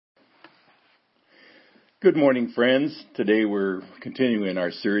Good morning, friends. Today we're continuing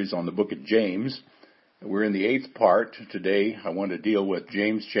our series on the book of James. We're in the 8th part. Today I want to deal with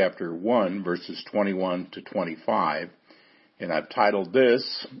James chapter 1, verses 21 to 25. And I've titled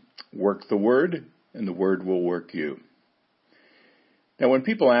this, Work the Word, and the Word Will Work You. Now when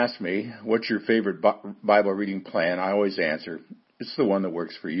people ask me, what's your favorite Bible reading plan, I always answer, it's the one that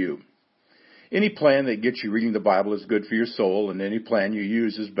works for you. Any plan that gets you reading the Bible is good for your soul, and any plan you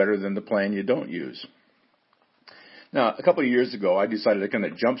use is better than the plan you don't use. Now, a couple of years ago, I decided to kind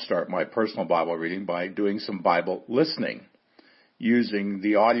of jumpstart my personal Bible reading by doing some Bible listening using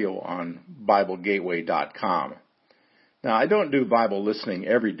the audio on BibleGateway.com. Now, I don't do Bible listening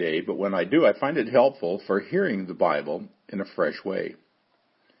every day, but when I do, I find it helpful for hearing the Bible in a fresh way.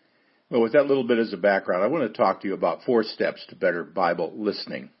 Well, with that little bit as a background, I want to talk to you about 4 steps to better Bible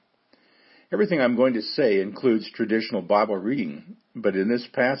listening. Everything I'm going to say includes traditional Bible reading, but in this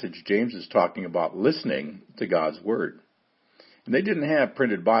passage, James is talking about listening to God's Word. And they didn't have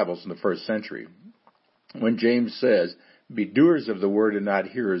printed Bibles in the first century. When James says, be doers of the Word and not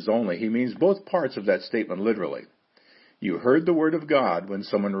hearers only, he means both parts of that statement literally. You heard the Word of God when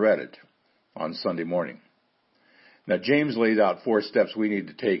someone read it on Sunday morning. Now, James laid out 4 steps we need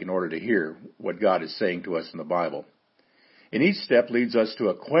to take in order to hear what God is saying to us in the Bible. And each step leads us to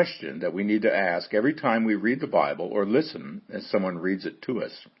a question that we need to ask every time we read the Bible or listen as someone reads it to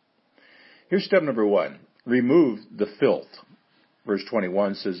us. Here's step number 1. Remove the filth. Verse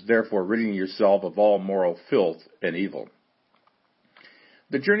 21 says, therefore ridding yourself of all moral filth and evil.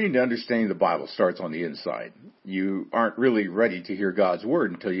 The journey to understanding the Bible starts on the inside. You aren't really ready to hear God's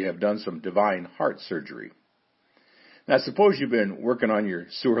Word until you have done some divine heart surgery. Now suppose you've been working on your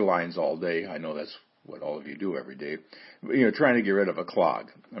sewer lines all day. I know that's what all of you do every day, trying to get rid of a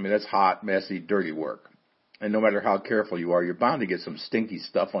clog. I mean, that's hot, messy, dirty work. And no matter how careful you are, you're bound to get some stinky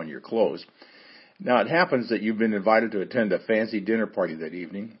stuff on your clothes. Now, it happens that you've been invited to attend a fancy dinner party that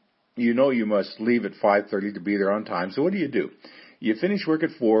evening. You know you must leave at 5:30 to be there on time, so what do? You finish work at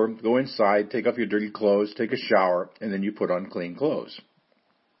 4, go inside, take off your dirty clothes, take a shower, and then you put on clean clothes.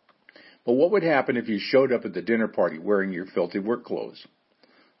 But what would happen if you showed up at the dinner party wearing your filthy work clothes?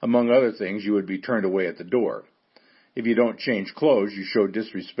 Among other things, you would be turned away at the door. If you don't change clothes, you show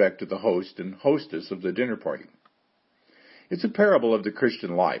disrespect to the host and hostess of the dinner party. It's a parable of the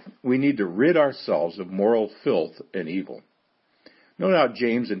Christian life. We need to rid ourselves of moral filth and evil. No doubt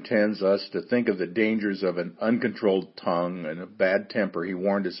James intends us to think of the dangers of an uncontrolled tongue and a bad temper he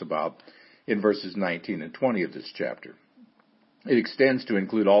warned us about in verses 19 and 20 of this chapter. It extends to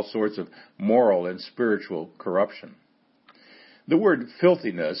include all sorts of moral and spiritual corruption. The word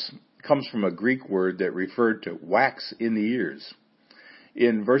filthiness comes from a Greek word that referred to wax in the ears.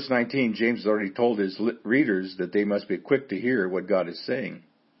 In verse 19, James has already told his readers that they must be quick to hear what God is saying.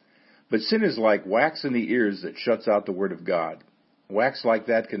 But sin is like wax in the ears that shuts out the word of God. Wax like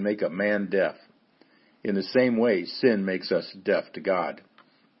that can make a man deaf. In the same way, sin makes us deaf to God.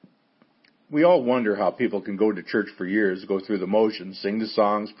 We all wonder how people can go to church for years, go through the motions, sing the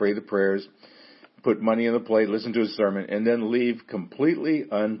songs, pray the prayers, put money on the plate, listen to a sermon, and then leave completely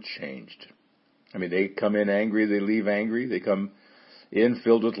unchanged. I mean, they come in angry, they leave angry. They come in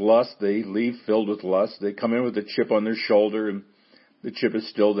filled with lust, they leave filled with lust. They come in with a chip on their shoulder, and the chip is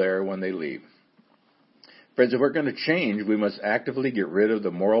still there when they leave. Friends, if we're going to change, we must actively get rid of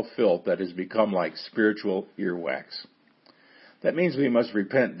the moral filth that has become like spiritual earwax. That means we must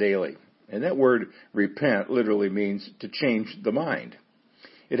repent daily. And that word repent literally means to change the mind.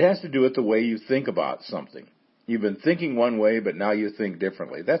 It has to do with the way you think about something. You've been thinking one way, but now you think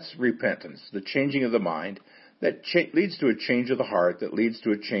differently. That's repentance, the changing of the mind that leads to a change of the heart, that leads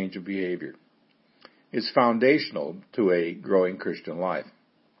to a change of behavior. It's foundational to a growing Christian life.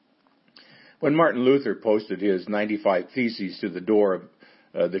 When Martin Luther posted his 95 Theses to the door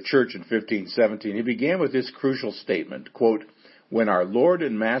of the church in 1517, he began with this crucial statement, quote, when our Lord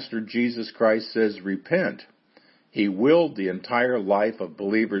and Master Jesus Christ says repent, He willed the entire life of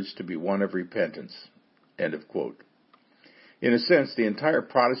believers to be one of repentance. End of quote. In a sense, the entire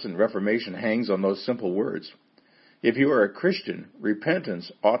Protestant Reformation hangs on those simple words. If you are a Christian,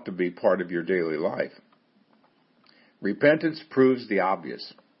 repentance ought to be part of your daily life. Repentance proves the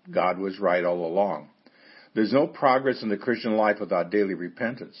obvious. God was right all along. There's no progress in the Christian life without daily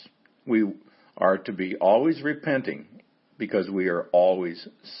repentance. We are to be always repenting because we are always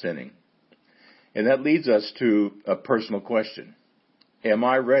sinning. And that leads us to a personal question. Am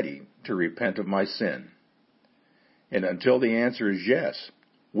I ready to repent of my sin? And until the answer is yes,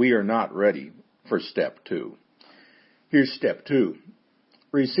 we are not ready for step 2. Here's step 2.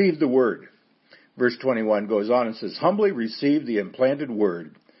 Receive the word. Verse 21 goes on and says, humbly receive the implanted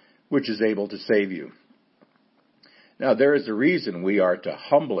word, which is able to save you. Now, there is a reason we are to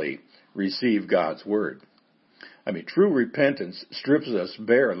humbly receive God's word. True repentance strips us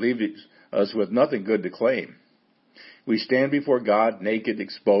bare, leaving us with nothing good to claim. We stand before God naked,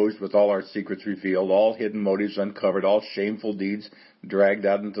 exposed, with all our secrets revealed, all hidden motives uncovered, all shameful deeds dragged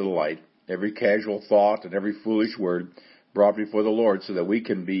out into the light, every casual thought and every foolish word brought before the Lord so that we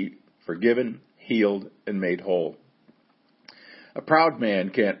can be forgiven, healed, and made whole. A proud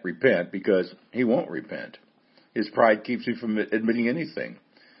man can't repent because he won't repent. His pride keeps him from admitting anything.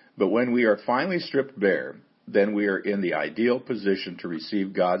 But when we are finally stripped bare, then we are in the ideal position to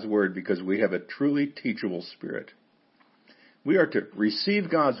receive God's word because we have a truly teachable spirit. We are to receive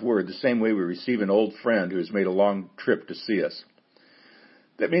God's word the same way we receive an old friend who has made a long trip to see us.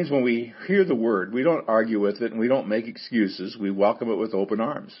 That means when we hear the word, we don't argue with it and we don't make excuses. We welcome it with open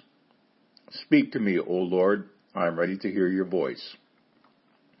arms. Speak to me, O Lord. I am ready to hear your voice.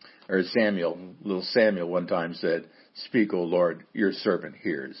 Or as little Samuel one time said, speak, O Lord, your servant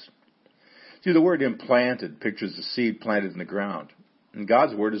hears. See, the word implanted pictures the seed planted in the ground. And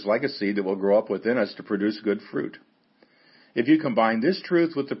God's word is like a seed that will grow up within us to produce good fruit. If you combine this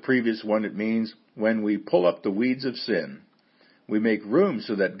truth with the previous one, it means when we pull up the weeds of sin, we make room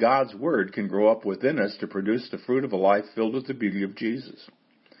so that God's word can grow up within us to produce the fruit of a life filled with the beauty of Jesus.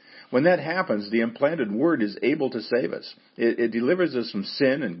 When that happens, the implanted word is able to save us. It delivers us from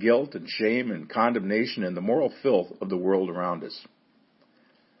sin and guilt and shame and condemnation and the moral filth of the world around us.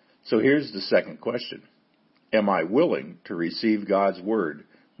 So here's the second question. Am I willing to receive God's word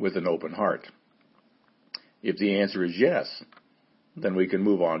with an open heart? If the answer is yes, then we can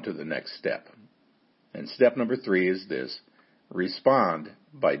move on to the next step. And step number 3 is this: respond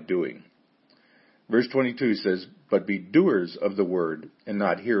by doing. Verse 22 says, but be doers of the word and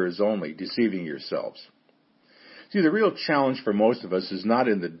not hearers only, deceiving yourselves. See, the real challenge for most of us is not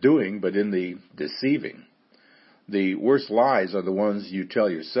in the doing, but in the deceiving. The worst lies are the ones you tell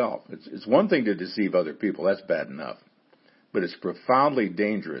yourself. It's one thing to deceive other people. That's bad enough. But it's profoundly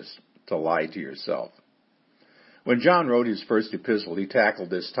dangerous to lie to yourself. When John wrote his first epistle, he tackled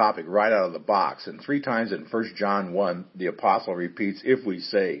this topic right out of the box. And 3 times in 1 John 1, the apostle repeats, if we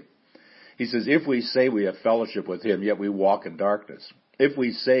say. He says, if we say we have fellowship with him, yet we walk in darkness. If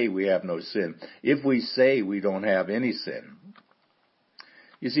we say we have no sin. If we say we don't have any sin.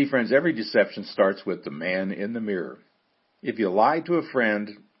 You see, friends, every deception starts with the man in the mirror. If you lie to a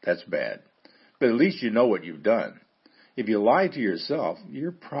friend, that's bad. But at least you know what you've done. If you lie to yourself,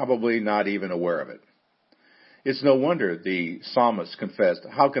 you're probably not even aware of it. It's no wonder the psalmist confessed,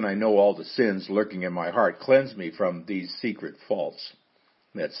 how can I know all the sins lurking in my heart? Cleanse me from these secret faults.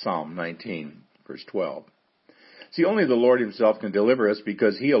 That's Psalm 19, verse 12. See, only the Lord himself can deliver us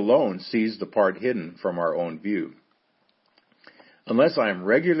because he alone sees the part hidden from our own view. Unless I am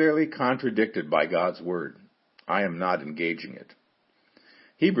regularly contradicted by God's word, I am not engaging it.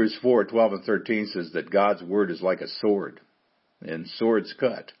 Hebrews 4:12 and 13 says that God's word is like a sword, and swords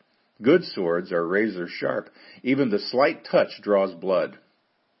cut. Good swords are razor sharp. Even the slight touch draws blood.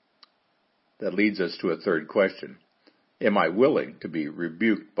 That leads us to a third question. Am I willing to be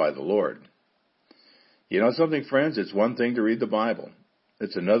rebuked by the Lord? You know something, friends? It's one thing to read the Bible.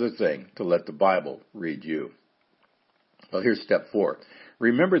 It's another thing to let the Bible read you. Well, here's step 4.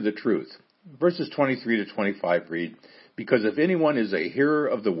 Remember the truth. Verses 23 to 25 read, because if anyone is a hearer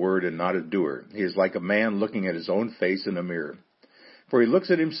of the word and not a doer, he is like a man looking at his own face in a mirror. For he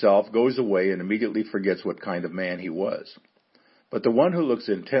looks at himself, goes away, and immediately forgets what kind of man he was. But the one who looks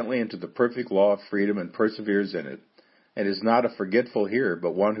intently into the perfect law of freedom and perseveres in it, and is not a forgetful hearer,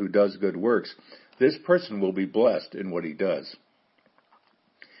 but one who does good works, this person will be blessed in what he does.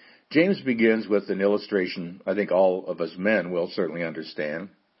 James begins with an illustration I think all of us men will certainly understand.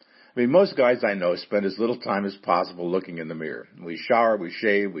 Most guys I know spend as little time as possible looking in the mirror. We shower, we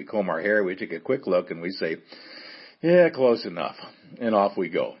shave, we comb our hair, we take a quick look, and we say, yeah, close enough, and off we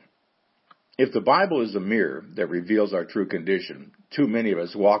go. If the Bible is a mirror that reveals our true condition, too many of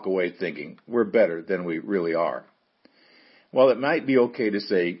us walk away thinking we're better than we really are. While it might be okay to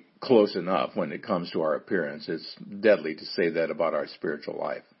say close enough when it comes to our appearance, it's deadly to say that about our spiritual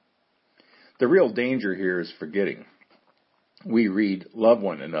life. The real danger here is forgetting. We read, love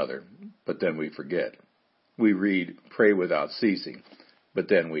one another, but then we forget. We read, pray without ceasing, but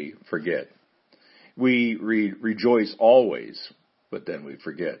then we forget. We read, rejoice always, but then we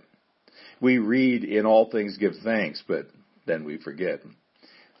forget. We read, in all things give thanks, but then we forget.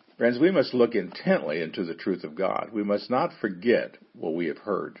 Friends, we must look intently into the truth of God. We must not forget what we have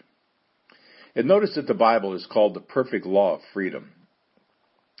heard. And notice that the Bible is called the perfect law of freedom.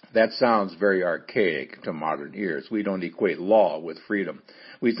 That sounds very archaic to modern ears. We don't equate law with freedom.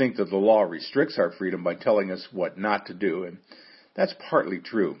 We think that the law restricts our freedom by telling us what not to do, and that's partly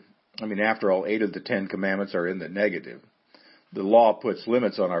true. I mean, after all, 8 of the 10 commandments are in the negative. The law puts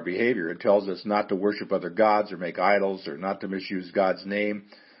limits on our behavior. It tells us not to worship other gods or make idols, or not to misuse God's name,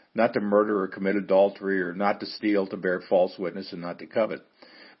 not to murder or commit adultery, or not to steal, to bear false witness, and not to covet.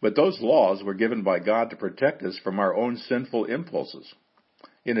 But those laws were given by God to protect us from our own sinful impulses.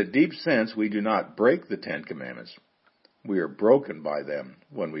 In a deep sense, we do not break the 10 commandments. We are broken by them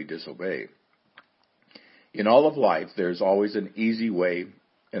when we disobey. In all of life, there's always an easy way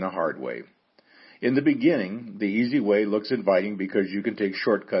and a hard way. In the beginning, the easy way looks inviting because you can take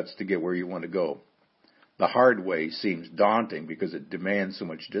shortcuts to get where you want to go. The hard way seems daunting because it demands so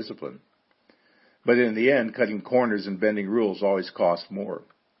much discipline. But in the end, cutting corners and bending rules always costs more.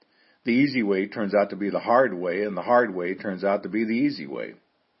 The easy way turns out to be the hard way, and the hard way turns out to be the easy way.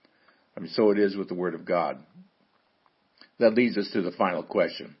 I mean, so it is with the Word of God. That leads us to the final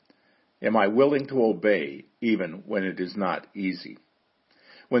question. Am I willing to obey even when it is not easy?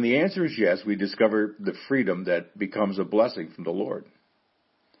 When the answer is yes, we discover the freedom that becomes a blessing from the Lord.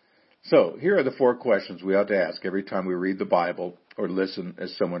 So, here are the 4 questions we ought to ask every time we read the Bible or listen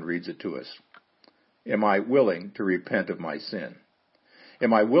as someone reads it to us. Am I willing to repent of my sin?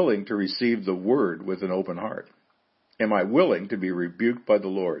 Am I willing to receive the Word with an open heart? Am I willing to be rebuked by the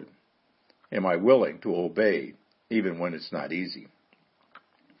Lord? Am I willing to obey even when it's not easy?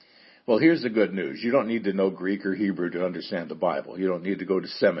 Well, here's the good news. You don't need to know Greek or Hebrew to understand the Bible. You don't need to go to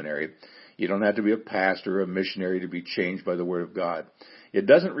seminary. You don't have to be a pastor or a missionary to be changed by the Word of God. It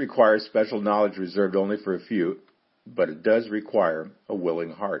doesn't require special knowledge reserved only for a few, but it does require a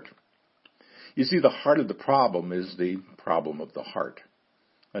willing heart. You see, the heart of the problem is the problem of the heart.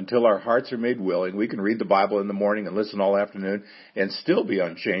 Until our hearts are made willing, we can read the Bible in the morning and listen all afternoon and still be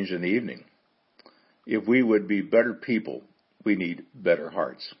unchanged in the evening. If we would be better people, we need better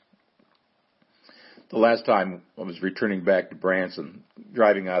hearts. The last time I was returning back to Branson,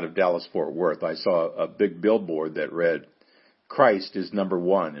 driving out of Dallas-Fort Worth, I saw a big billboard that read, "Christ is number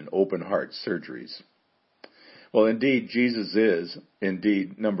 1 in open heart surgeries." Well, indeed, Jesus is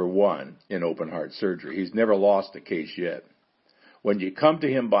indeed number 1 in open heart surgery. He's never lost a case yet. When you come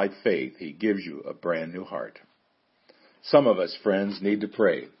to Him by faith, He gives you a brand new heart. Some of us, friends, need to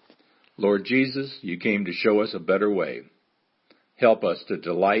pray. Lord Jesus, you came to show us a better way. Help us to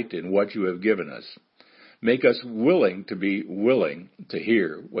delight in what you have given us. Make us willing to be willing to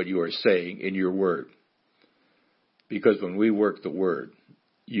hear what you are saying in your word. Because when we work the word,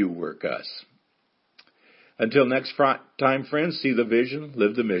 you work us. Until next time, friends, see the vision,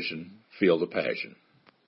 live the mission, feel the passion.